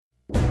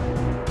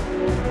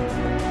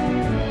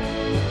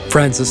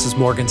Friends, this is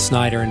Morgan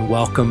Snyder, and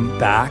welcome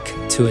back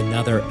to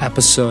another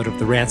episode of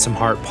the Ransom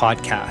Heart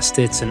Podcast.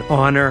 It's an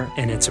honor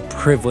and it's a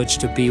privilege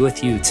to be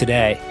with you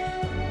today.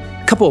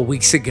 A couple of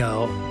weeks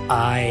ago,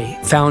 I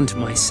found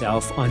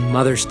myself on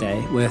Mother's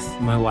Day with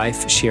my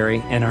wife,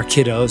 Sherry, and our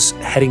kiddos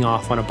heading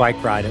off on a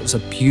bike ride. It was a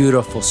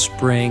beautiful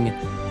spring,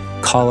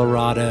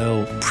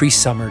 Colorado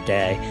pre-summer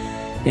day,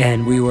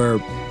 and we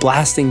were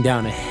blasting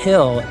down a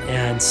hill,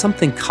 and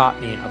something caught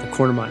me out of the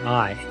corner of my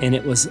eye, and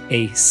it was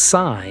a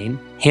sign,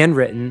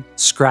 handwritten,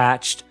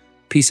 scratched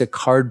piece of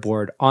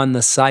cardboard on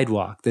the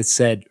sidewalk that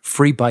said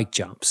free bike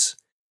jumps.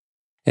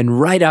 And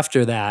right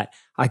after that,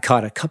 I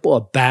caught a couple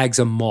of bags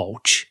of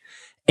mulch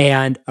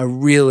and a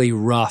really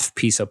rough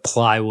piece of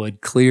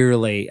plywood,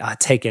 clearly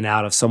taken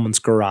out of someone's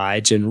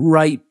garage. And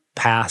right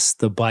past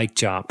the bike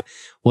jump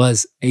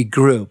was a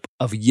group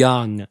of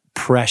young,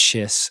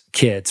 precious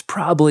kids,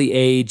 probably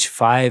age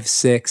 5,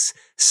 6,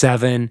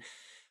 7,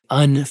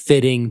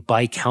 unfitting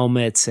bike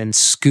helmets and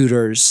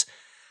scooters.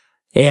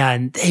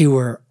 And they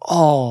were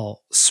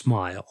all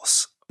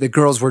smiles. The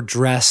girls were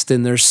dressed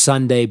in their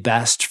Sunday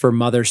best for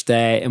Mother's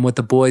Day, and what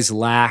the boys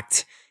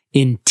lacked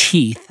in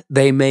teeth,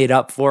 they made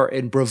up for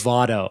in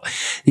bravado.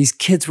 These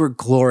kids were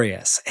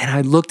glorious. And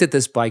I looked at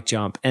this bike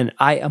jump and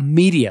I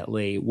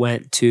immediately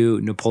went to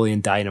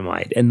Napoleon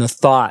Dynamite and the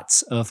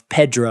thoughts of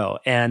Pedro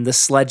and the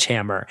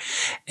sledgehammer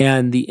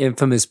and the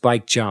infamous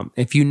bike jump.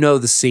 If you know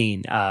the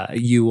scene,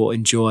 you will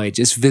enjoy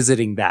just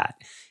visiting that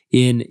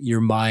in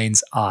your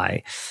mind's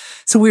eye.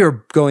 So we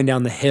were going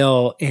down the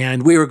hill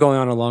and we were going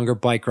on a longer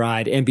bike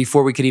ride. And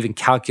before we could even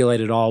calculate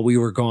it all, we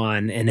were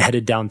gone and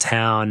headed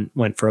downtown,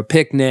 went for a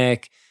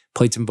picnic,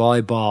 played some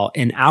volleyball,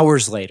 and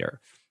hours later,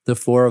 the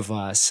four of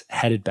us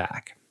headed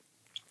back.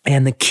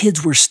 And the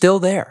kids were still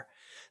there.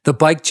 The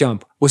bike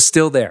jump was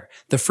still there.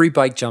 The free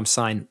bike jump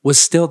sign was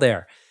still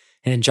there.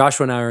 And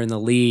Joshua and I were in the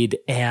lead.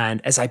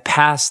 And as I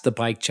passed the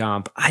bike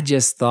jump, I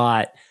just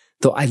thought,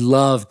 though I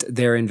loved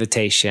their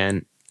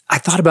invitation, I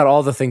thought about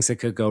all the things that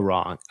could go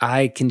wrong.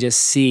 I can just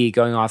see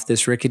going off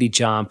this rickety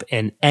jump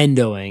and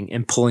endoing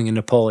and pulling a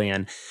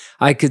Napoleon.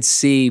 I could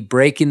see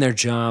breaking their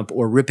jump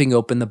or ripping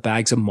open the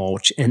bags of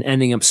mulch and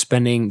ending up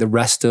spending the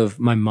rest of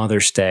my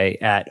Mother's Day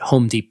at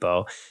Home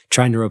Depot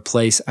trying to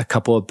replace a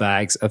couple of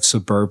bags of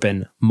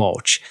suburban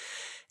mulch.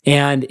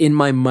 And in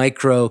my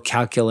micro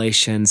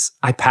calculations,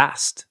 I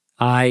passed.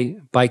 I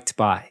biked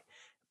by.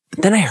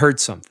 But then I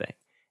heard something.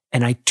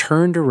 And I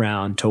turned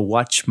around to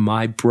watch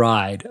my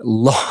bride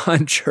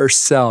launch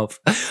herself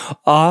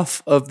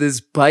off of this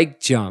bike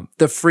jump,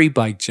 the free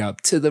bike jump,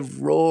 to the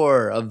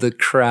roar of the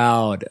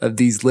crowd of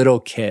these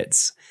little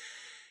kids.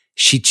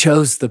 She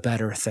chose the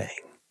better thing.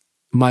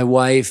 My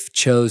wife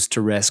chose to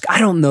risk. I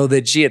don't know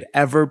that she had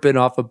ever been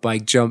off a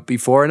bike jump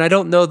before, and I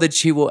don't know that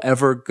she will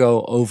ever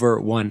go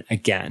over one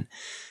again.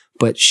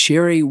 But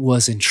Sherry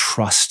was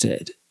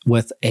entrusted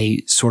with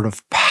a sort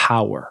of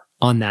power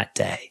on that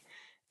day.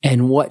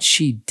 And what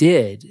she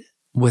did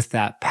with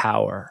that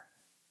power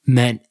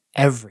meant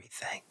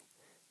everything.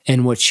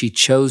 And what she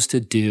chose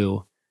to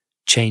do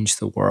changed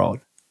the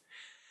world.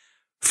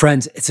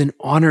 Friends, it's an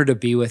honor to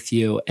be with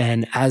you.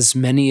 And as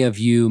many of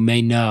you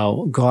may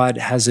know, God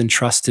has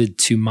entrusted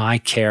to my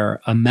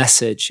care a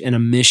message and a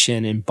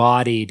mission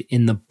embodied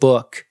in the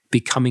book,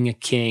 Becoming a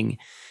King,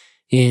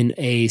 in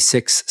a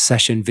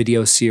 6-session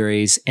video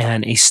series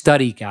and a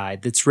study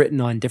guide that's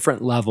written on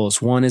different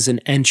levels. One is an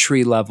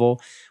entry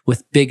level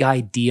with big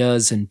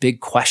ideas and big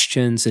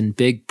questions and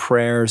big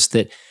prayers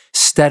that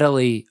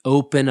steadily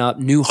open up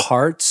new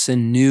hearts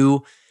and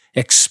new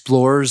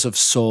explorers of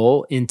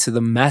soul into the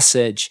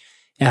message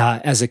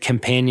as a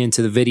companion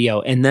to the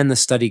video. And then the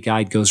study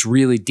guide goes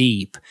really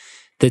deep.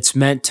 That's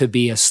meant to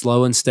be a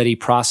slow and steady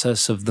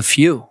process of the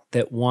few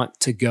that want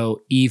to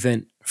go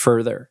even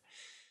further.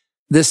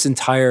 This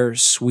entire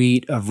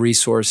suite of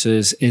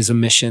resources is a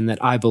mission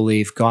that I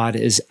believe God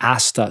has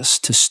asked us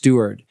to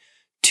steward,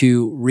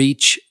 to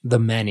reach the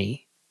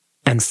many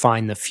and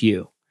find the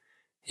few.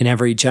 In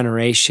every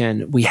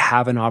generation, we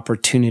have an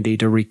opportunity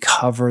to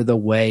recover the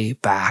way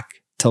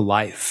back to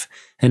life.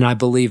 And I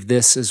believe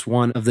this is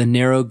one of the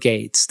narrow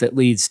gates that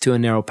leads to a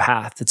narrow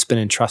path that's been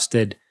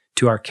entrusted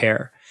to our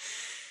care.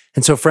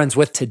 And so, friends,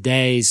 with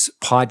today's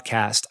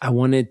podcast, I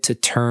wanted to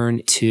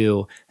turn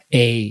to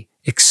a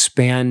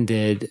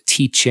expanded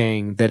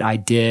teaching that I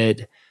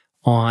did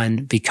on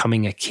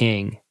becoming a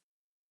king.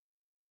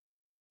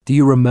 Do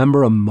you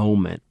remember a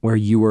moment where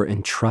you were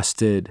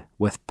entrusted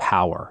with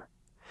power?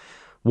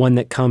 One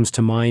that comes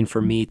to mind for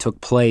me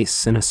took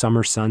place in a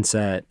summer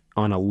sunset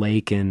on a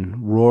lake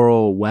in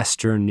rural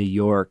western New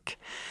York.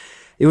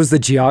 It was the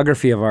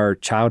geography of our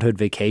childhood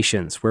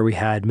vacations where we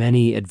had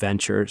many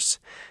adventures.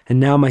 And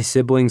now my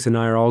siblings and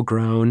I are all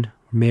grown,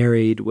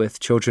 married with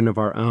children of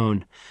our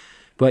own.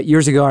 But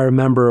years ago, I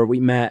remember we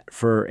met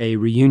for a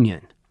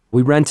reunion.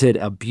 We rented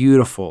a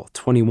beautiful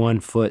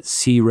 21-foot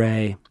Sea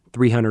Ray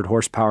 300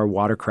 horsepower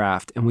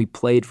watercraft, and we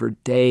played for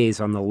days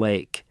on the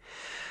lake.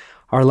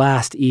 Our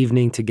last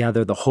evening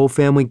together, the whole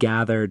family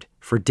gathered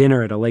for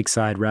dinner at a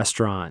lakeside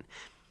restaurant.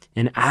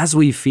 And as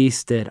we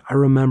feasted, I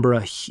remember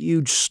a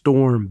huge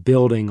storm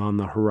building on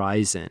the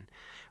horizon.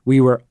 We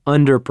were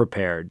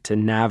underprepared to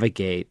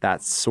navigate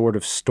that sort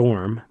of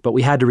storm, but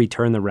we had to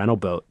return the rental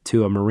boat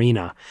to a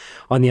marina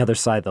on the other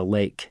side of the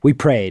lake. We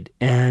prayed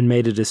and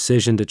made a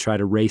decision to try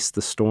to race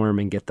the storm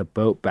and get the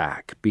boat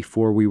back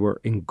before we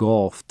were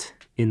engulfed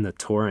in the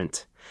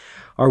torrent.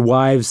 Our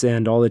wives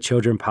and all the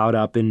children piled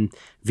up in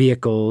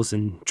vehicles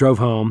and drove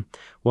home,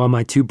 while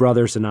my two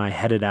brothers and I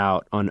headed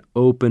out on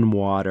open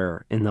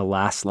water in the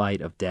last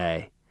light of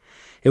day.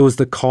 It was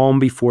the calm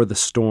before the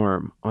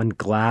storm on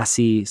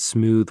glassy,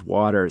 smooth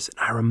waters, and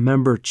I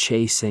remember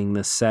chasing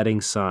the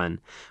setting sun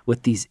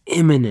with these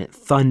imminent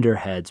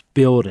thunderheads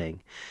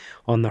building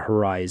on the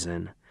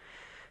horizon.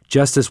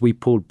 Just as we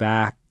pulled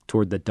back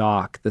toward the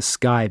dock, the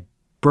sky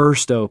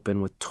burst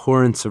open with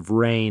torrents of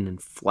rain and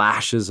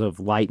flashes of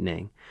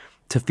lightning.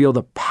 To feel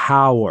the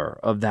power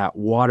of that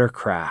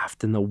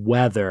watercraft and the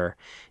weather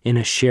in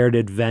a shared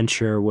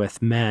adventure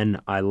with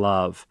men I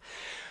love.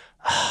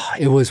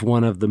 It was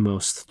one of the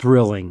most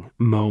thrilling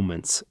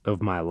moments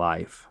of my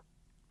life.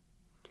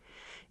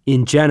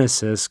 In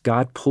Genesis,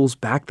 God pulls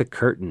back the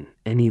curtain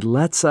and he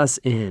lets us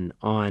in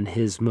on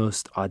his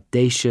most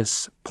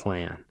audacious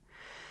plan.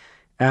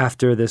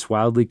 After this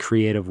wildly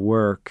creative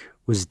work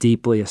was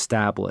deeply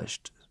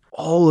established,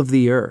 all of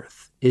the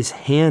earth is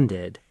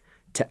handed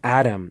to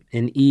Adam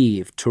and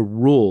Eve to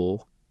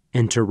rule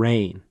and to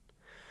reign.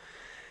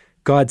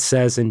 God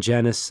says in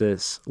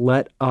Genesis,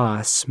 "Let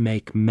us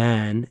make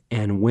men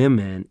and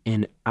women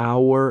in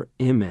our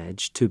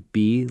image to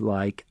be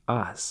like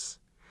us.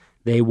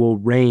 They will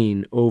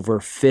reign over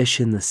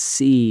fish in the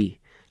sea,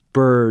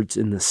 birds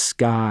in the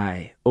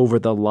sky, over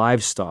the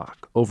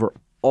livestock, over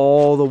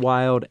all the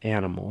wild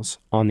animals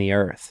on the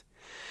earth."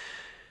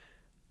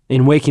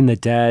 In Waking the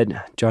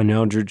Dead, John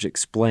Eldridge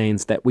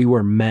explains that we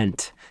were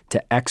meant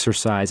to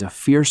exercise a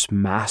fierce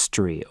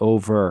mastery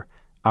over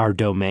our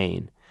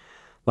domain.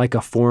 Like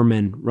a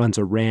foreman runs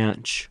a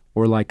ranch,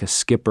 or like a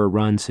skipper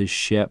runs his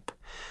ship.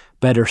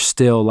 Better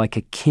still, like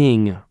a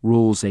king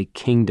rules a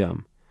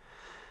kingdom.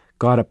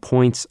 God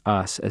appoints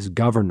us as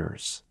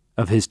governors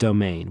of his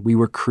domain. We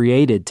were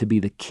created to be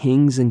the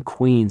kings and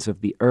queens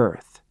of the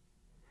earth.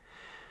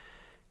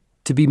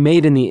 To be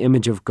made in the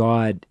image of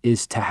God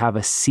is to have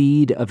a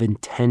seed of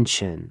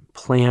intention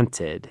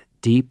planted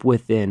deep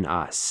within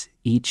us,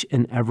 each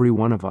and every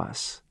one of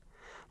us.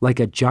 Like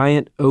a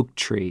giant oak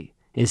tree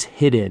is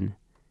hidden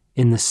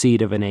in the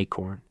seed of an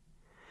acorn.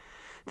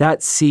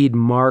 That seed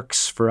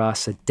marks for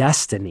us a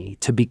destiny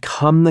to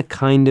become the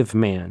kind of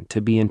man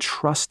to be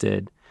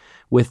entrusted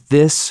with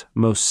this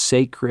most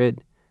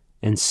sacred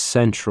and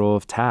central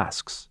of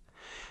tasks.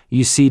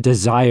 You see,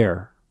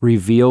 desire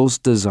reveals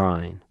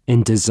design,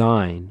 and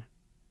design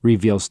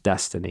reveals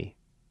destiny.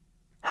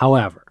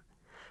 However,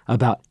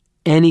 about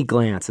any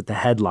glance at the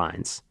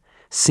headlines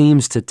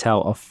seems to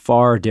tell a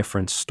far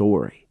different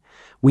story.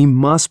 We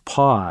must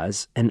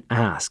pause and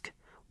ask,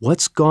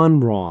 what's gone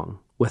wrong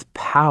with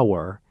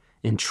power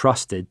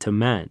entrusted to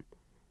men?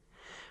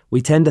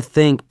 We tend to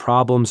think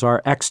problems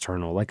are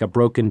external, like a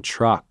broken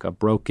truck, a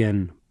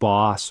broken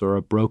boss, or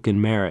a broken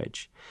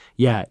marriage.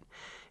 Yet,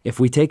 if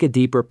we take a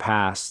deeper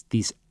pass,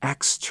 these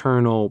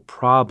external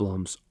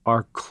problems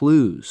are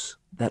clues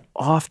that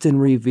often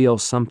reveal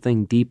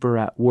something deeper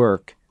at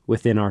work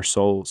within our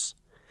souls.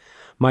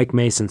 Mike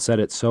Mason said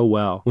it so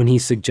well when he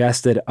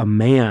suggested a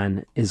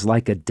man is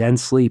like a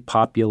densely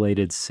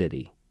populated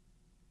city.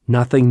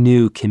 Nothing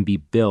new can be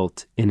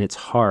built in its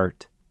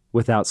heart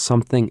without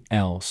something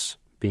else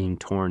being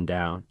torn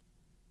down.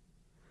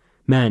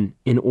 Men,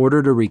 in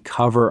order to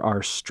recover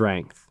our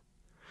strength,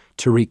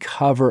 to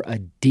recover a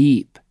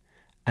deep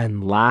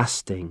and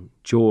lasting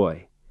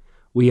joy,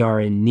 we are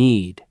in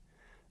need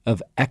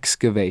of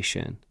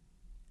excavation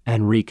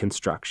and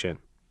reconstruction.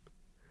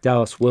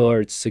 Dallas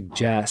Willard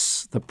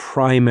suggests the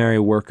primary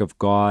work of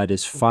God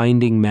is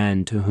finding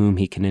men to whom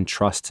he can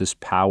entrust his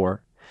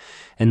power.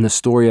 And the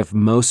story of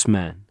most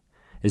men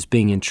is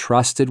being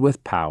entrusted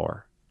with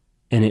power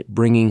and it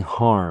bringing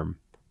harm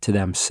to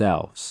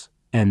themselves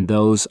and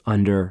those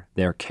under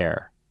their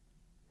care.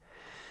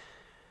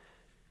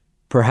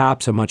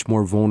 Perhaps a much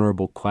more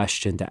vulnerable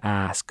question to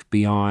ask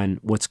beyond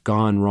what's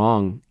gone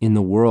wrong in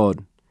the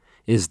world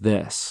is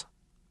this: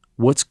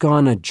 what's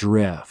gone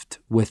adrift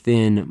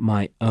within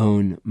my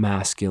own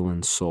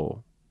masculine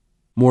soul?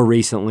 More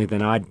recently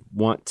than I'd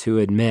want to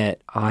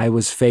admit, I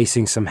was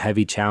facing some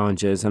heavy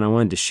challenges and I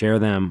wanted to share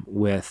them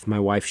with my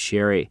wife,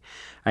 Sherry.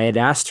 I had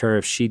asked her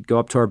if she'd go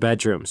up to our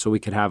bedroom so we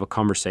could have a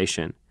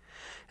conversation.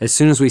 As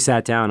soon as we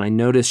sat down, I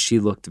noticed she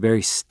looked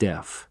very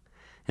stiff,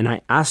 and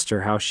I asked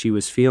her how she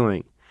was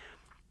feeling.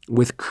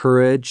 With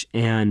courage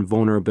and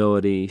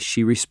vulnerability,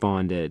 she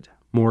responded,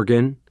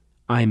 "Morgan,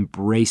 I'm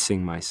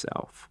bracing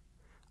myself.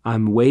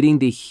 I'm waiting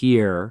to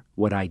hear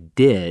what I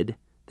did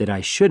that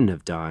I shouldn't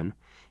have done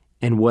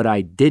and what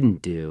I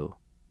didn't do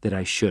that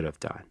I should have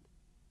done."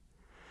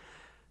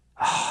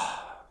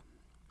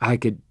 I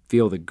could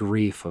feel the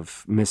grief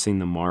of missing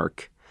the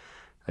mark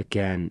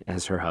again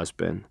as her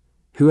husband.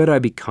 Who had I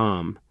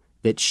become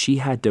that she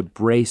had to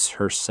brace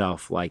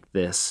herself like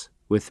this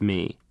with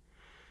me?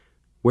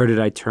 Where did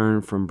I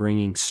turn from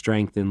bringing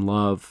strength and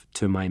love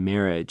to my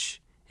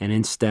marriage and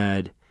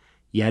instead,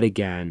 yet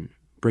again,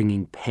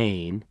 bringing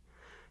pain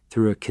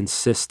through a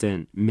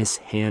consistent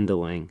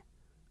mishandling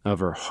of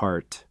her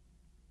heart?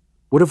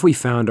 What if we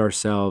found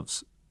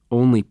ourselves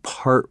only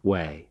part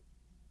way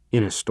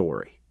in a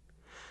story?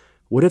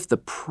 What if the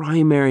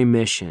primary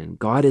mission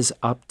God is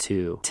up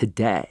to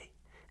today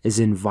is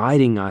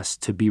inviting us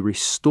to be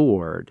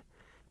restored,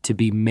 to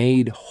be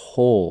made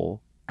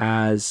whole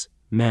as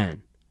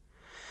men?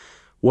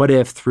 What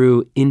if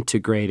through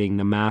integrating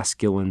the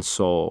masculine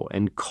soul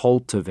and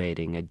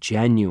cultivating a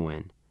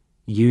genuine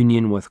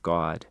union with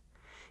God,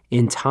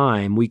 in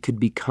time we could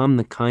become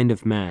the kind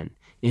of men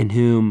in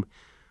whom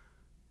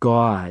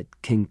God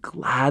can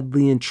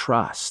gladly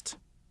entrust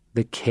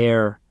the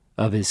care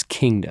of his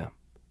kingdom?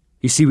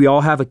 You see, we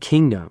all have a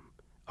kingdom,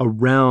 a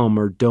realm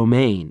or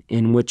domain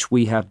in which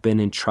we have been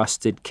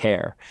entrusted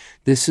care.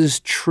 This is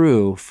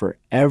true for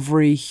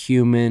every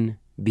human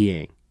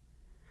being.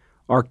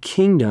 Our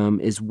kingdom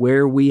is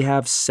where we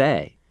have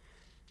say.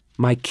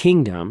 My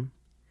kingdom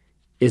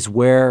is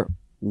where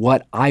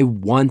what I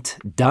want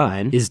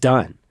done is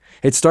done.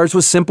 It starts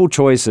with simple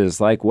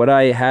choices like what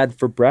I had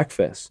for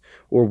breakfast,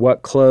 or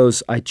what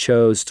clothes I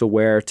chose to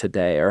wear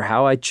today, or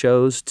how I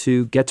chose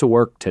to get to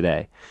work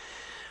today.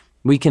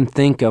 We can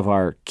think of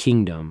our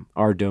kingdom,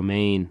 our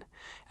domain,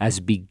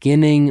 as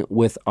beginning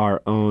with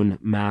our own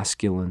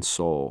masculine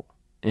soul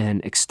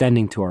and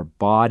extending to our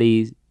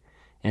body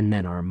and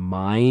then our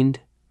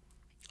mind,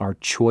 our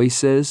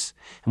choices.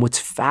 And what's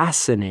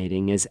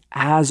fascinating is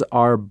as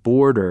our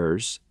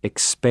borders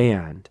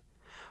expand,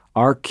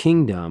 our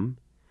kingdom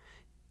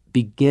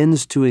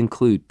begins to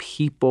include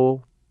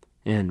people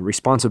and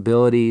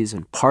responsibilities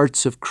and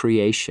parts of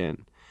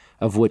creation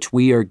of which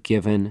we are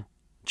given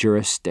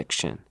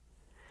jurisdiction.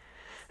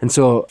 And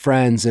so,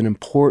 friends, an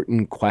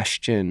important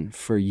question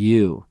for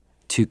you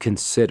to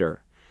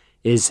consider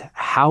is,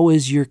 how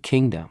is your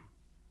kingdom?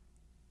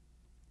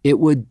 It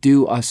would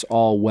do us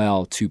all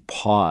well to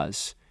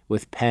pause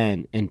with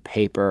pen and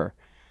paper,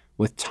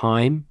 with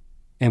time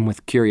and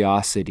with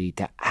curiosity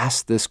to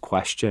ask this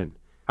question: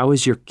 how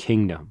is your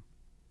kingdom?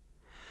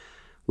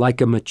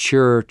 Like a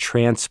mature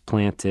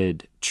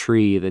transplanted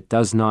tree that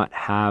does not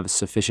have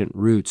sufficient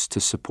roots to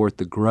support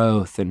the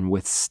growth and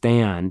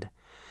withstand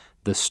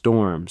the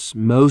storms,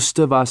 most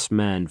of us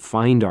men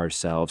find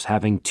ourselves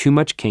having too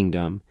much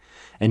kingdom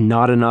and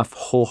not enough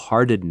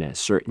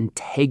wholeheartedness or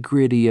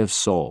integrity of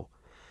soul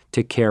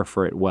to care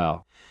for it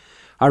well.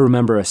 I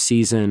remember a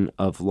season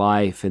of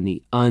life and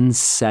the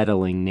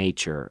unsettling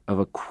nature of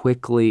a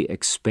quickly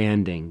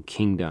expanding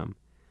kingdom.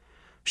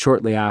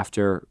 Shortly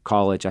after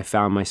college, I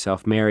found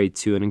myself married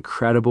to an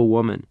incredible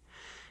woman.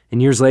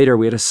 And years later,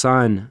 we had a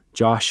son,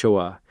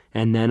 Joshua,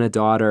 and then a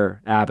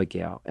daughter,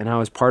 Abigail. And I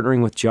was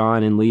partnering with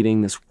John in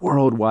leading this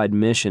worldwide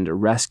mission to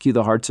rescue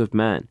the hearts of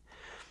men.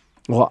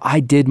 Well, I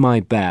did my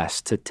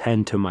best to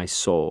tend to my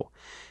soul.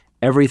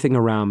 Everything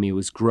around me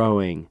was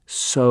growing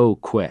so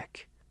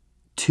quick,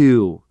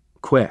 too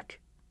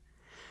quick.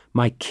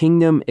 My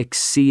kingdom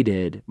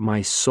exceeded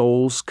my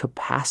soul's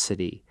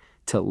capacity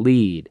to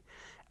lead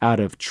out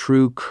of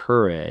true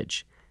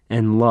courage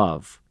and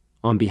love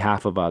on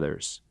behalf of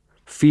others.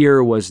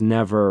 Fear was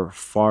never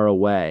far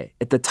away.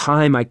 At the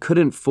time, I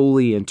couldn't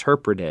fully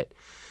interpret it.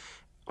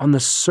 On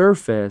the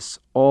surface,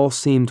 all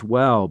seemed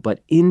well, but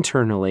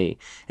internally,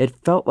 it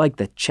felt like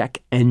the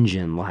check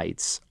engine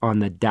lights on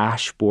the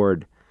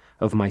dashboard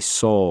of my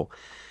soul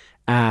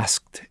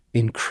asked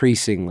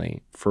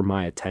increasingly for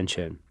my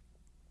attention.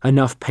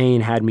 Enough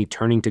pain had me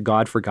turning to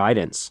God for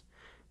guidance.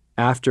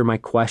 After my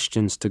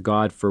questions to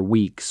God for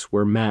weeks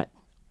were met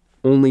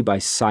only by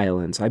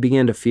silence, I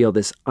began to feel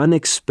this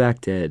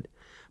unexpected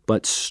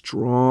but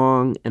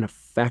strong and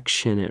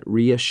affectionate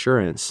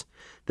reassurance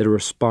that a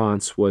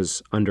response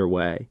was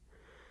underway.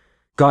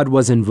 God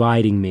was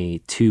inviting me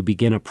to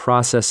begin a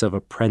process of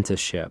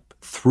apprenticeship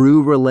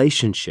through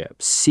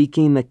relationship,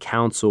 seeking the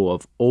counsel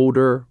of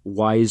older,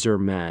 wiser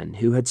men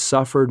who had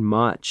suffered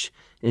much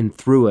and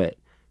through it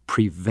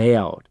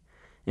prevailed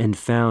and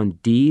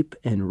found deep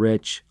and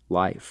rich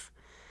life.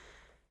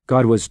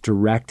 God was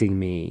directing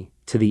me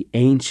to the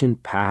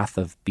ancient path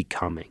of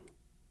becoming,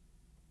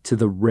 to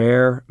the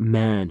rare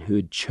men who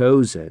had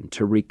chosen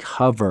to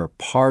recover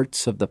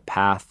parts of the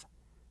path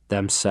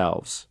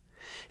themselves.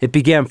 It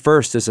began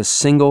first as a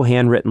single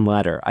handwritten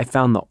letter. I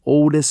found the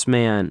oldest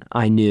man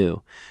I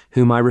knew,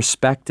 whom I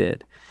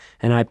respected,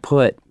 and I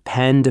put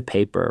pen to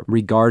paper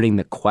regarding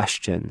the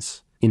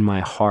questions in my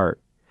heart.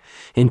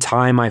 In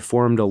time, I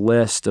formed a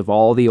list of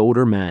all the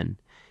older men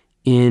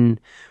in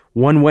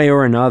one way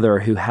or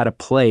another who had a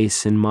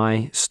place in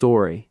my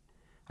story.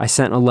 I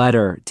sent a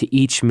letter to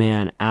each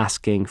man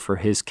asking for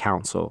his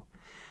counsel.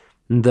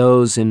 And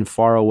those in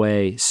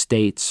faraway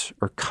states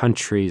or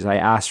countries, I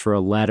asked for a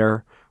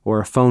letter or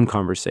a phone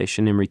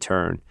conversation in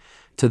return.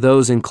 To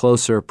those in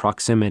closer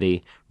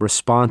proximity,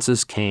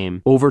 responses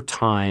came over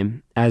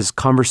time as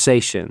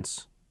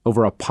conversations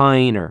over a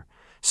pint or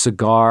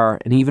cigar,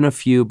 and even a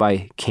few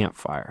by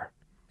campfire.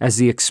 As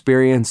the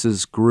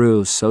experiences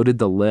grew, so did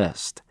the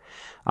list.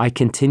 I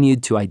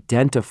continued to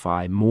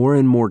identify more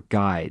and more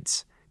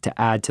guides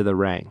to add to the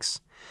ranks,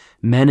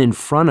 men in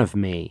front of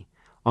me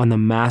on the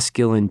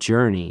masculine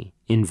journey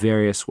in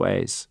various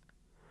ways.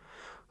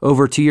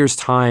 Over 2 years'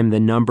 time, the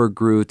number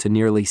grew to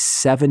nearly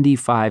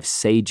 75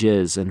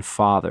 sages and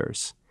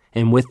fathers,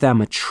 and with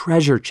them a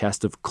treasure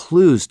chest of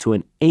clues to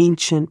an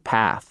ancient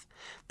path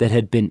that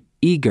had been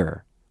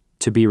eager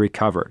to be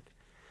recovered.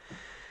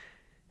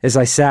 As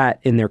I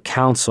sat in their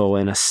council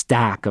in a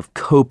stack of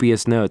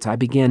copious notes, I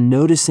began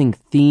noticing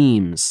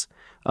themes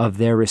of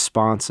their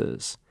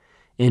responses.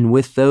 And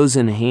with those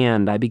in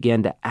hand, I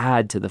began to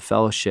add to the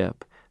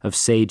fellowship of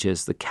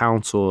sages, the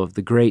council of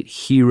the great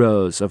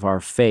heroes of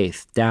our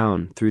faith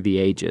down through the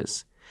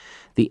ages.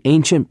 The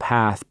ancient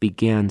path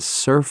began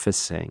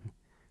surfacing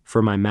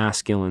for my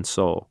masculine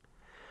soul.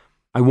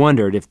 I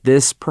wondered if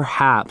this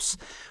perhaps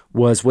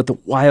was what the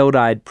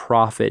wild-eyed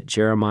prophet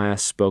Jeremiah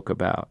spoke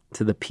about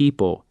to the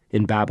people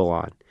in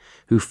Babylon,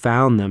 who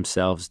found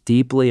themselves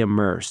deeply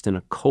immersed in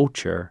a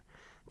culture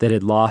that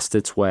had lost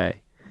its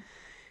way.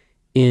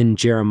 In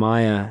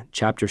Jeremiah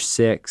chapter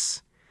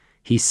 6,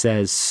 he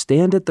says,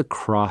 "Stand at the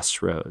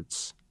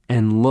crossroads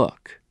and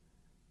look.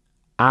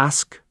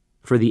 Ask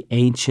for the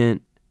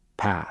ancient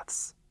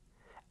paths.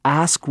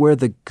 Ask where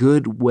the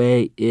good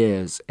way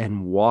is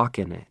and walk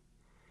in it,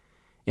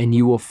 and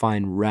you will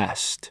find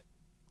rest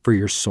for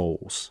your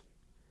souls."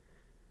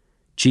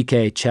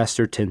 G.K.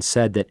 Chesterton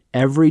said that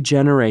every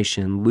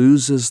generation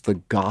loses the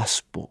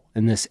gospel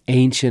and this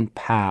ancient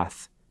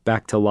path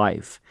back to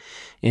life,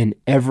 and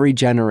every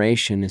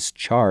generation is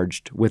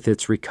charged with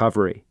its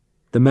recovery.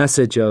 The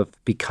message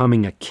of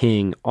becoming a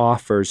king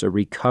offers a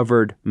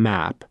recovered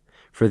map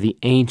for the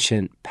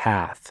ancient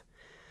path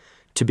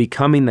to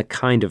becoming the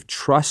kind of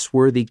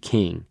trustworthy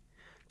king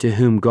to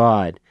whom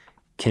God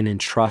can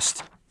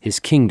entrust his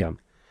kingdom.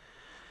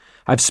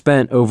 I've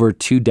spent over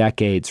 2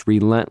 decades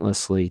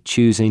relentlessly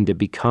choosing to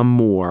become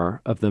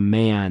more of the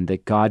man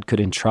that God could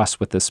entrust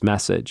with this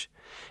message.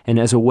 And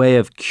as a way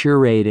of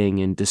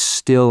curating and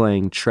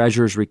distilling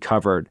treasures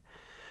recovered,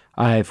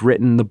 I've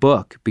written the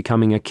book,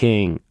 Becoming a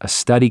King, a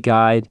study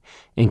guide,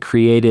 and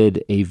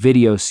created a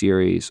video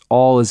series,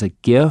 all as a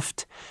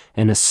gift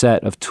and a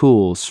set of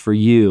tools for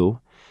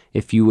you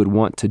if you would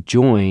want to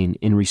join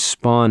in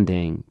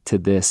responding to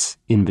this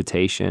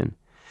invitation.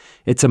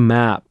 It's a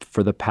map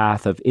for the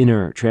path of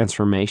inner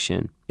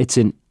transformation. It's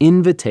an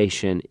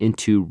invitation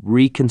into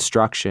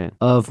reconstruction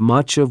of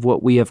much of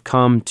what we have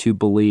come to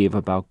believe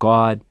about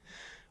God,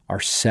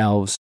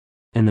 ourselves,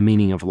 and the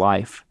meaning of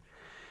life.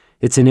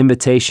 It's an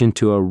invitation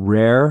to a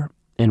rare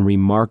and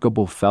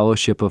remarkable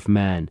fellowship of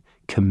men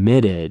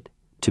committed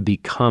to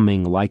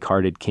becoming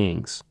like-hearted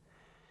kings.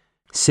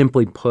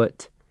 Simply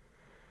put,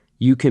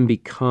 you can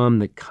become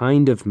the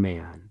kind of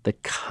man, the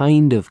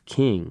kind of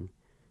king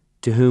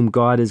to whom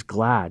God is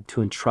glad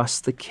to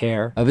entrust the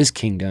care of his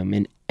kingdom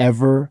in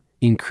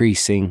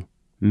ever-increasing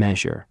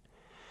measure.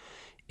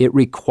 It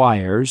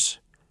requires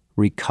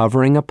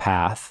recovering a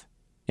path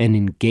and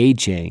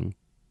engaging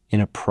in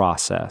a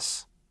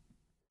process.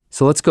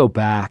 So let's go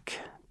back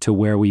to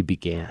where we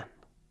began.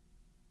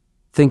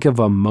 Think of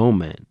a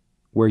moment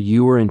where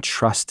you were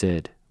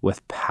entrusted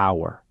with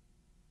power.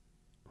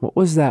 What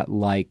was that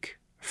like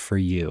for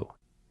you?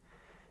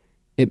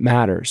 It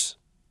matters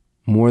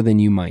more than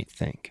you might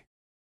think.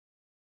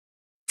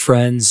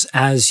 Friends,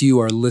 as you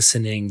are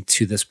listening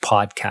to this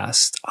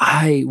podcast,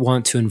 I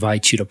want to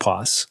invite you to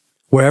pause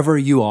wherever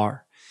you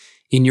are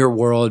in your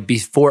world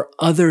before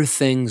other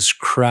things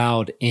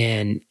crowd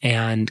in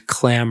and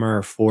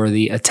clamor for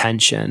the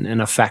attention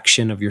and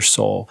affection of your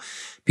soul,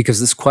 because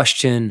this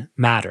question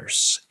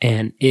matters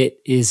and it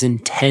is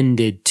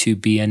intended to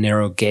be a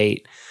narrow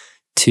gate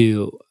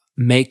to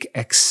make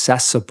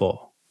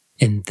accessible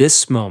in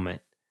this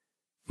moment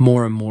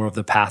more and more of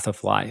the path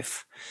of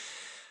life.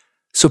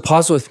 So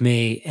pause with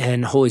me,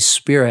 and Holy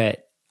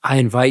Spirit, I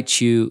invite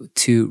you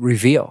to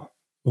reveal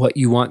what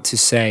you want to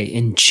say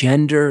in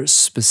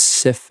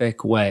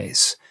gender-specific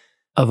ways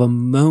of a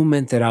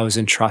moment that I was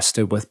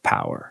entrusted with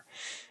power.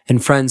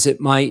 And friends, it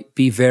might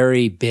be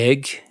very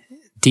big,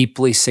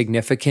 deeply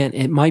significant.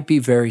 It might be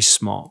very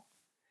small.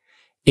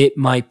 It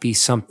might be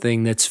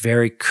something that's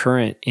very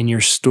current in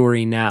your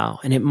story now.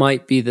 And it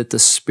might be that the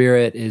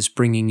Spirit is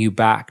bringing you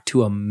back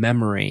to a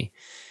memory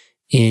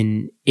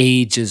in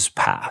ages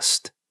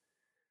past.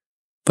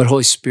 But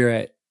Holy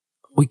Spirit,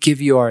 we give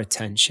you our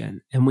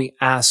attention and we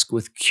ask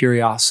with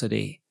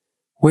curiosity,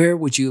 where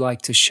would you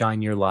like to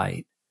shine your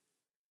light?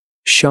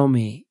 Show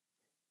me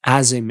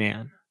as a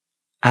man,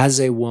 as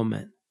a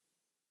woman,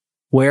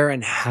 where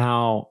and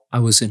how I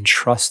was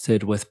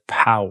entrusted with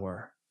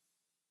power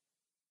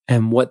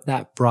and what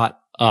that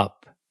brought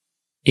up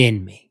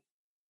in me.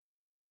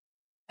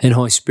 And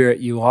Holy Spirit,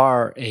 you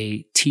are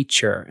a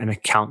teacher and a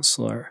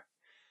counselor.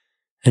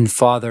 And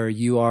Father,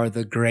 you are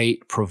the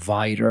great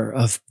provider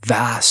of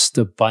vast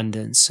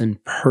abundance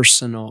and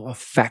personal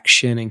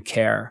affection and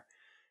care.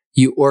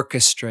 You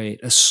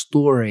orchestrate a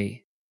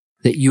story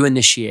that you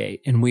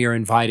initiate, and we are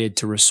invited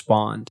to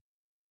respond.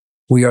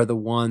 We are the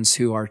ones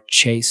who are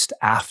chased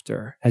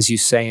after, as you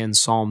say in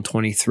Psalm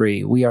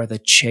 23. We are the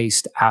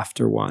chased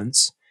after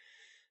ones.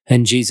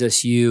 And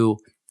Jesus, you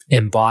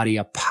embody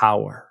a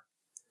power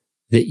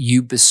that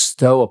you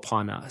bestow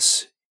upon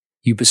us.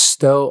 You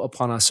bestow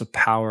upon us a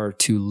power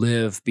to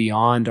live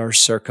beyond our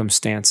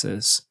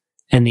circumstances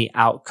and the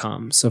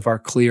outcomes of our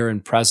clear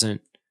and present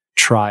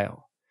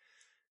trial.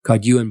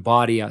 God, you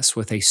embody us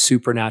with a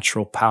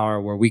supernatural power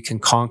where we can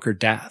conquer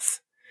death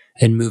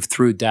and move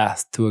through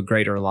death to a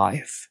greater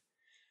life.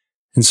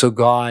 And so,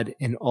 God,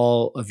 in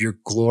all of your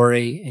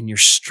glory and your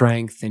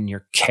strength and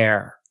your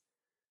care,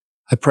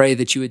 I pray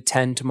that you would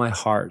tend to my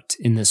heart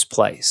in this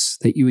place,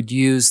 that you would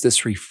use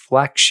this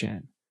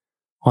reflection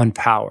on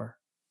power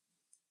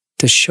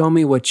to show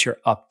me what you're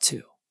up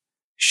to,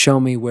 show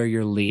me where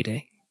you're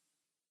leading.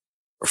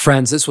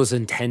 Friends, this was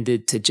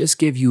intended to just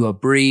give you a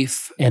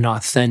brief and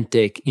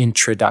authentic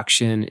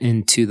introduction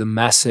into the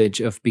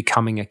message of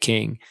becoming a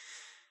king.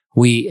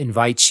 We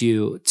invite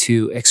you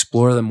to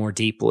explore them more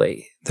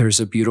deeply. There's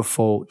a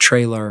beautiful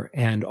trailer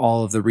and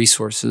all of the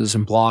resources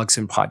and blogs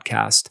and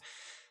podcasts.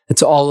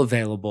 It's all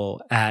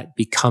available at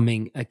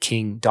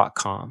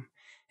becomingaking.com.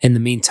 In the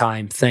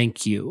meantime,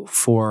 thank you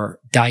for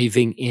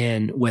diving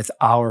in with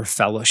our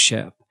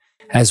fellowship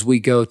as we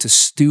go to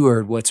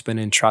steward what's been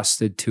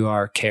entrusted to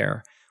our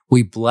care.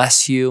 We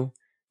bless you.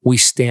 We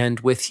stand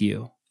with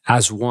you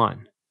as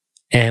one.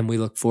 And we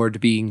look forward to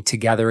being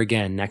together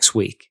again next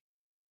week.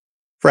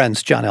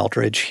 Friends, John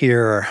Eldredge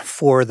here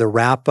for the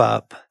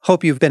wrap-up.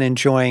 Hope you've been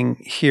enjoying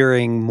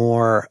hearing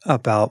more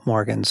about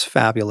Morgan's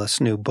fabulous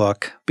new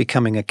book,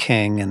 Becoming a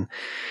King, and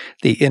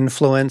the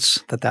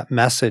influence that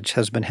message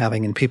has been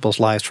having in people's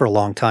lives for a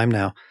long time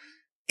now.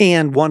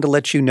 And wanted to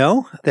let you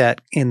know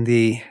that in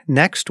the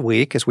next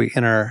week, as we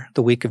enter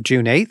the week of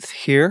June 8th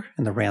here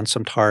in the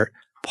Ransomed Heart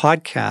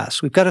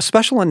podcast, we've got a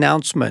special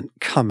announcement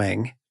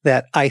coming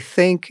that I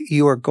think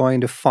you are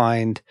going to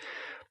find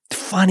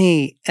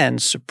funny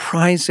and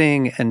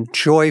surprising and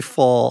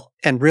joyful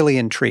and really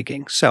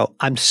intriguing. So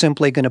I'm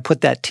simply going to put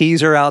that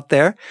teaser out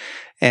there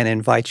and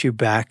invite you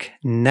back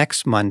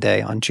next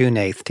Monday on June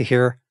 8th to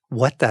hear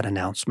what that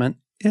announcement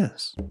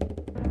is.